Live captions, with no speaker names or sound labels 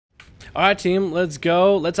Alright, team, let's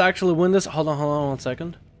go. Let's actually win this. Hold on 1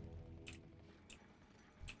 second.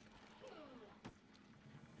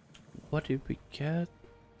 What did we get?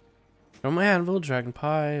 From my anvil, dragon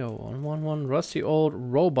pie, 0111, rusty old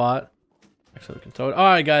robot. Actually, we can throw it.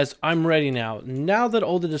 Alright, guys, I'm ready now. Now that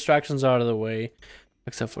all the distractions are out of the way,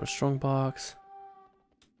 except for a strong box.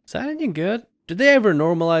 Is that anything good? Did they ever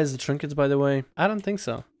normalize the trinkets, by the way? I don't think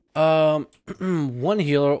so. 1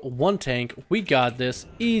 healer, 1 tank. We got this.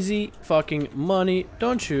 Easy fucking money.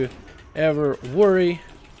 Don't you ever worry.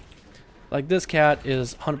 Like, this cat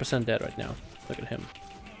is 100% dead right now. Look at him.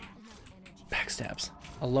 Backstabs.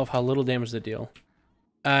 I love how little damage they deal.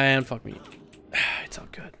 And fuck me. It's all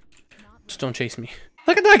good. Just don't chase me.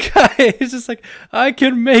 Look at that guy. He's just like, I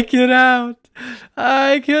can make it out.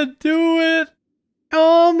 I can do it.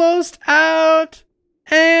 Almost out.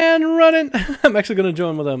 And running. I'm actually going to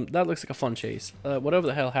join with them. That looks like a fun chase. Whatever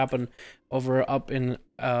the hell happened up in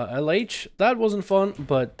LH. That wasn't fun,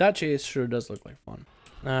 but that chase sure does look like fun.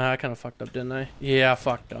 I kind of fucked up, didn't I? Yeah, I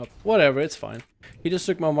fucked up. Whatever, it's fine. He just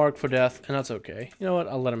took my mark for death, and that's okay. You know what?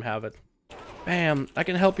 I'll let him have it. Bam. I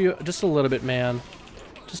can help you just a little bit, man.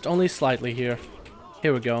 Just only slightly here.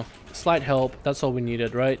 Here we go. Slight help. That's all we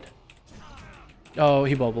needed, right? Oh,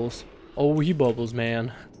 he bubbles. Oh, he bubbles,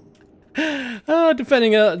 man.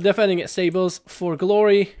 Defending stables for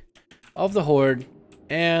glory of the Horde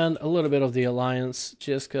and a little bit of the Alliance,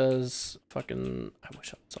 just because fucking I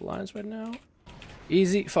wish I was Alliance right now.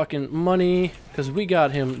 Easy fucking money, because we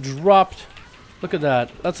got him dropped. Look at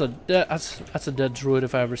that. That's a dead druid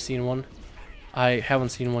if I ever seen one. I haven't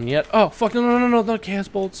seen one yet. Oh fuck, no, chaos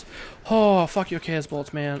bolts. Oh fuck your chaos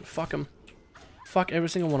bolts, man. Fuck them. Fuck every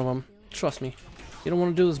single one of them. Trust me. You don't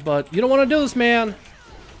want to do this, bud. You don't want to do this, man.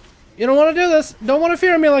 You don't want to do this. Don't want to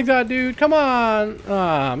fear me like that, dude. Come on.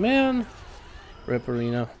 Ah, man. Rip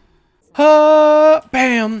arena.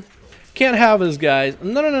 Bam. Can't have this, guys.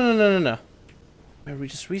 No. We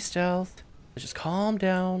just re-stealth. Let's just calm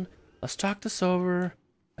down. Let's talk this over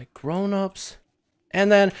like grown-ups.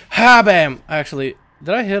 And then, bam. Actually,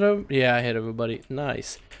 did I hit him? Yeah, I hit everybody.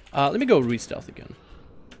 Nice. Let me go re-stealth again.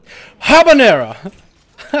 Habanera.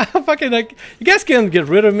 Fucking like, you guys can't get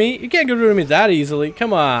rid of me. You can't get rid of me that easily.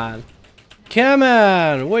 Come on. Come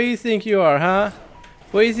on. Where do you think you are, huh?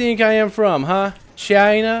 Where do you think I am from, huh?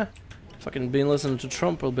 China? Fucking been listening to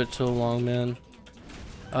Trump a bit too long, man.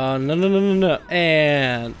 No.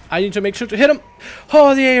 And I need to make sure to hit him.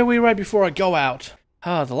 Oh, the AoE right before I go out.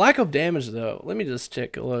 The lack of damage, though. Let me just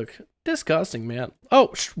take a look. Disgusting, man.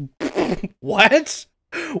 Oh, what?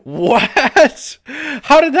 What?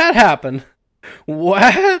 How did that happen?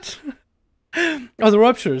 What? Oh, the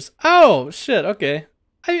ruptures. Oh, shit, okay.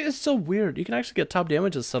 It's so weird. You can actually get top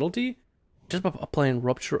damage as subtlety just by applying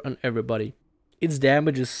rupture on everybody. Its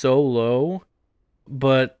damage is so low,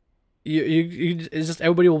 but it's just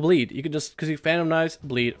everybody will bleed. You can just, because you Phantom Knives,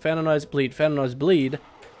 bleed, Phantom Knives, bleed, Phantom Knives, bleed,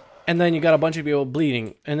 and then you got a bunch of people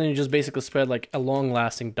bleeding, and then you just basically spread like a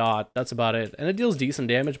long-lasting dot. That's about it. And it deals decent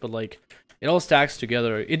damage, but like, it all stacks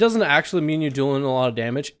together. It doesn't actually mean you're doing a lot of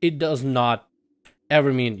damage. It does not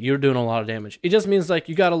ever mean you're doing a lot of damage. It just means like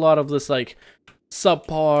you got a lot of this like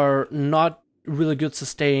subpar, not really good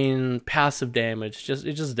sustain passive damage. It's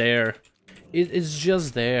just there. It's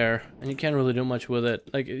just there, and you can't really do much with it.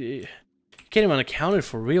 Like you can't even account it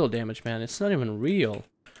for real damage, man. It's not even real,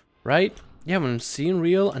 right? You haven't seen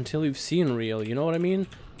real until you've seen real. You know what I mean?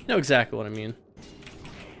 You know exactly what I mean.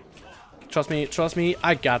 Trust me,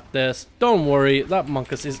 I got this. Don't worry, that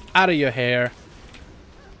Monkus is out of your hair.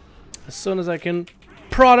 As soon as I can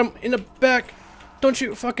prod him in the back. Don't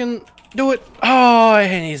you fucking do it. Oh,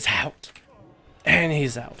 and he's out. And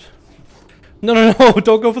he's out. No,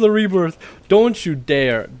 don't go for the rebirth. Don't you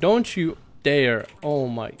dare. Don't you dare. Oh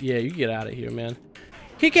my, yeah, you get out of here, man.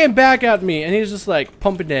 He came back at me, and he's just like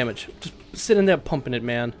pumping damage. Just sitting there pumping it,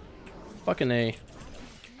 man. Fucking A.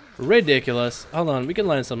 Ridiculous. Hold on, we can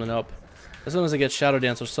line something up. As soon as I get Shadow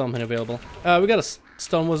Dance or something available. We got a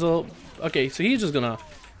Stun Whistle. Okay, so he's just gonna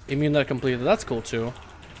immune that completely. That's cool too.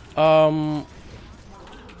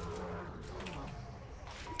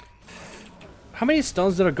 How many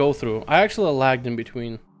stuns did I go through? I actually lagged in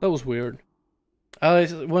between. That was weird.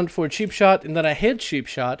 I went for a cheap shot, and then I hit cheap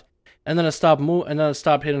shot, and then I stopped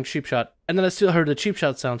hitting cheap shot, and then I still heard the cheap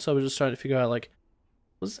shot sound. So I was just trying to figure out like,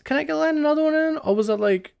 can I land another one in, or was that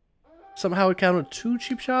like somehow it counted 2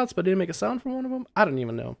 cheap shots, but didn't make a sound from one of them? I don't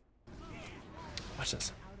even know. Watch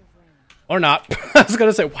this. Or not. I was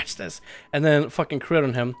gonna say, watch this. And then fucking crit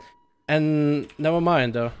on him. And never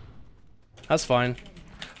mind, though. That's fine.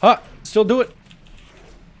 Still do it.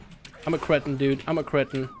 I'm a cretin, dude. I'm a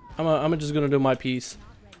cretin. I'm just gonna do my piece.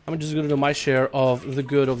 I'm just gonna do my share of the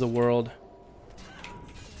good of the world.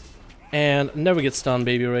 And never get stunned,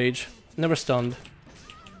 baby rage. Never stunned.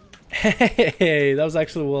 Hey, that was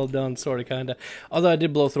actually well done, sorta, kinda. Although I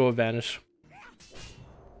did blow through a vanish.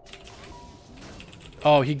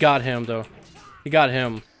 Oh, he got him, though. He got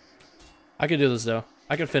him. I can do this, though.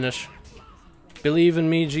 I can finish. Believe in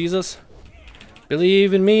me, Jesus.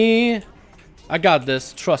 Believe in me. I got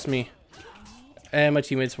this. Trust me. And my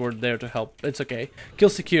teammates were there to help. It's okay. Kill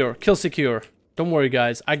secure. Kill secure. Don't worry,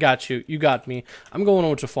 guys. I got you. You got me. I'm going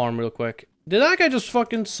over to farm real quick. Did that guy just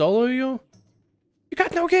fucking solo you? You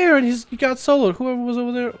got no gear and he got soloed. Whoever was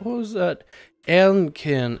over there. Who was that?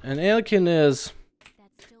 Elkin. And Elkin is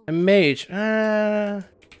a mage. A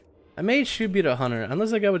mage should be the hunter.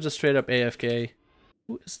 Unless that guy was just straight up AFK.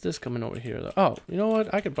 Who is this coming over here, though? Oh, you know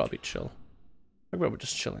what? I could probably chill. I could probably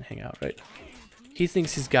just chill and hang out, right? He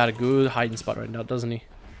thinks he's got a good hiding spot right now, doesn't he?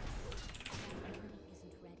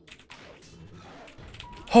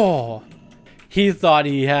 Oh, he thought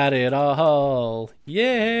he had it all.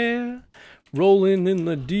 Yeah, rolling in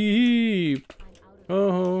the deep.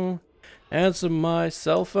 Oh, answer my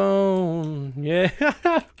cell phone. Yeah,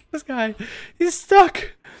 this guy, he's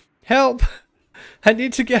stuck. Help! I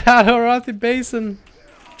need to get out of Arathi Basin.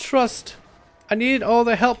 Trust. I need all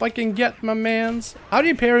the help I can get, my mans. How do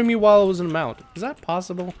you parry me while I was in a mount? Is that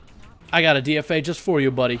possible? I got a DFA just for you,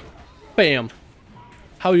 buddy. Bam.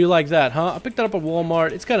 How you like that, huh? I picked that up at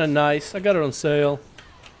Walmart. It's kind of nice. I got it on sale.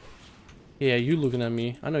 Yeah, you looking at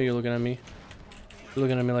me. I know you're looking at me. You're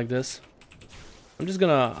looking at me like this.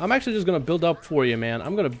 I'm actually just gonna build up for you, man.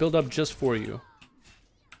 I'm gonna build up just for you.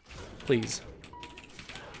 Please.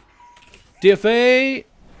 DFA.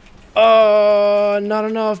 Not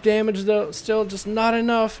enough damage though. Still just not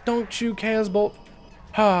enough. Don't you, Chaos Bolt.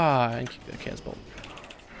 Ah, and keep that Chaos Bolt.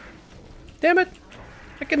 Damn it.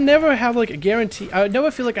 I can never have like a guarantee. I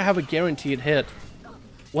never feel like I have a guaranteed hit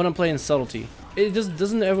when I'm playing Subtlety. It just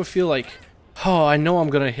doesn't ever feel like, oh, I know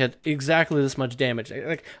I'm gonna hit exactly this much damage.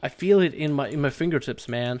 I feel it in my fingertips,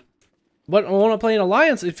 man. But when I'm playing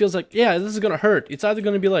Alliance, it feels like, yeah, this is gonna hurt. It's either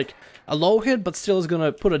gonna be like a low hit, but still is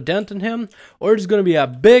gonna put a dent in him, or it's gonna be a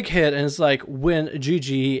big hit and it's like, win,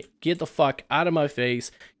 GG, get the fuck out of my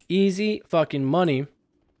face, easy fucking money.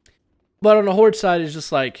 But on the Horde side, it's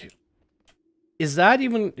just like, can that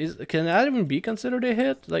even be considered a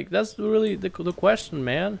hit? Like, that's really the question,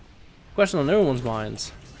 man. Question on everyone's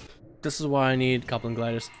minds. This is why I need Coupling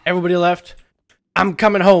Gliders. Everybody left. I'm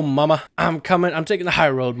coming home, mama. I'm taking the high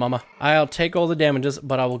road, mama. I'll take all the damages,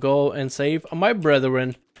 but I will go and save my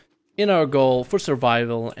brethren in our goal for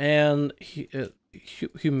survival and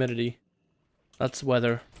humidity. That's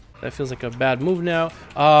weather. That feels like a bad move now.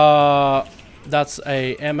 That's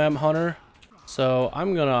a MM hunter. So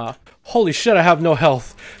I'm gonna... Holy shit, I have no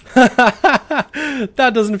health.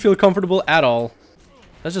 That doesn't feel comfortable at all.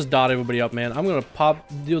 Let's just dot everybody up, man. I'm gonna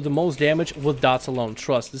do the most damage with dots alone.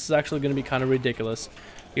 Trust, this is actually gonna be kind of ridiculous.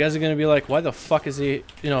 You guys are gonna be like, why the fuck is he,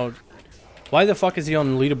 why the fuck is he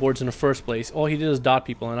on leaderboards in the first place? All he did is dot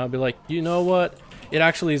people, and I'll be like, you know what? It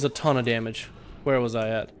actually is a ton of damage. Where was I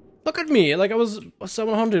at? Look at me, like I was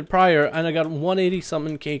 700 prior, and I got 180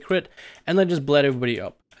 something K crit, and then just bled everybody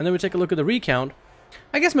up. And then we take a look at the recount.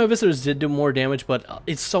 I guess my Eviscerators did do more damage, but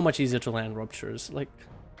it's so much easier to land Ruptures. Like,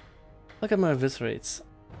 look at my Eviscerates.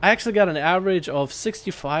 I actually got an average of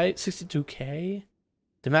 62k.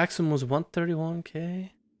 The maximum was 131k.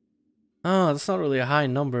 Oh, that's not really a high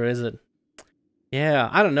number, is it? Yeah,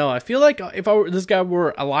 I don't know. I feel like if this guy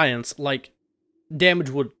were Alliance, like, damage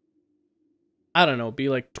would, I don't know, be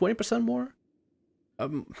like 20% more?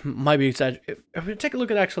 Might be exaggerated. If we take a look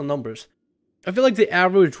at actual numbers, I feel like the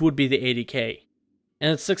average would be the 80k.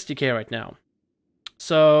 And it's 60k right now.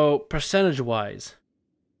 So, percentage-wise...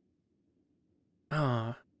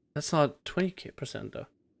 that's not 20% though.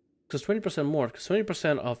 Because 20% more. Because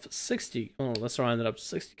 20% of 60... Oh, let's round it up to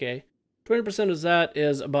 60k. 20% of that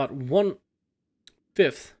is about 1/5.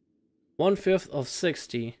 1/5 of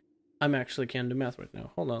 60. I'm actually can't do math right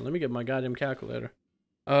now. Hold on, let me get my goddamn calculator.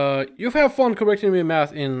 You've had fun correcting me in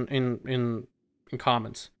math in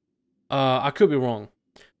comments. I could be wrong.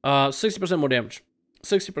 60% more damage.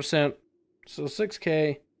 60%, so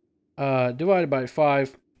 6k, divided by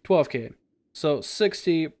 5, 12k. So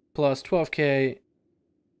 60 plus 12k,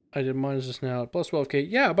 I did minus just now, plus 12k,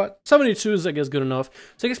 yeah, about 72 is, I guess, good enough.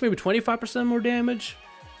 So I guess maybe 25% more damage,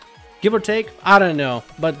 give or take, I don't know,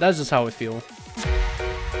 but that's just how I feel.